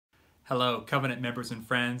Hello, Covenant members and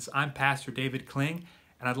friends. I'm Pastor David Kling,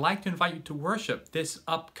 and I'd like to invite you to worship this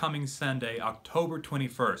upcoming Sunday, October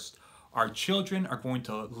 21st. Our children are going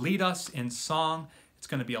to lead us in song. It's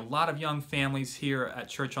going to be a lot of young families here at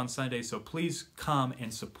church on Sunday, so please come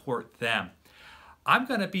and support them. I'm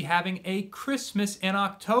going to be having a Christmas in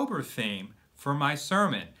October theme for my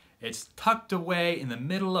sermon. It's tucked away in the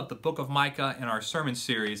middle of the book of Micah in our sermon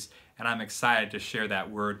series, and I'm excited to share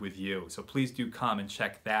that word with you. So please do come and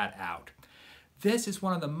check that out. This is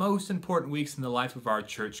one of the most important weeks in the life of our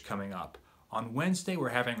church coming up. On Wednesday, we're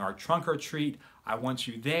having our trunk or treat. I want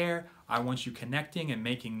you there. I want you connecting and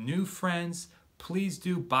making new friends. Please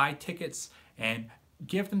do buy tickets and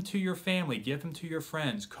give them to your family, give them to your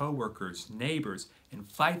friends, co-workers, neighbors.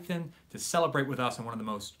 Invite them to celebrate with us on one of the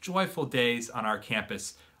most joyful days on our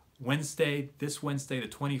campus. This Wednesday, the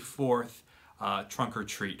 24th, trunk or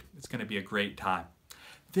treat. It's going to be a great time.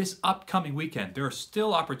 This upcoming weekend, there are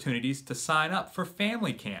still opportunities to sign up for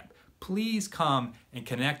family camp. Please come and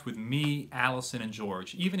connect with me, Allison, and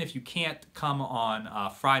George. Even if you can't come on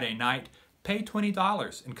Friday night, pay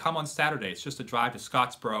 $20 and come on Saturday. It's just a drive to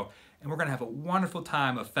Scottsboro, and we're going to have a wonderful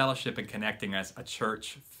time of fellowship and connecting as a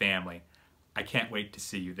church family. I can't wait to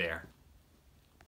see you there.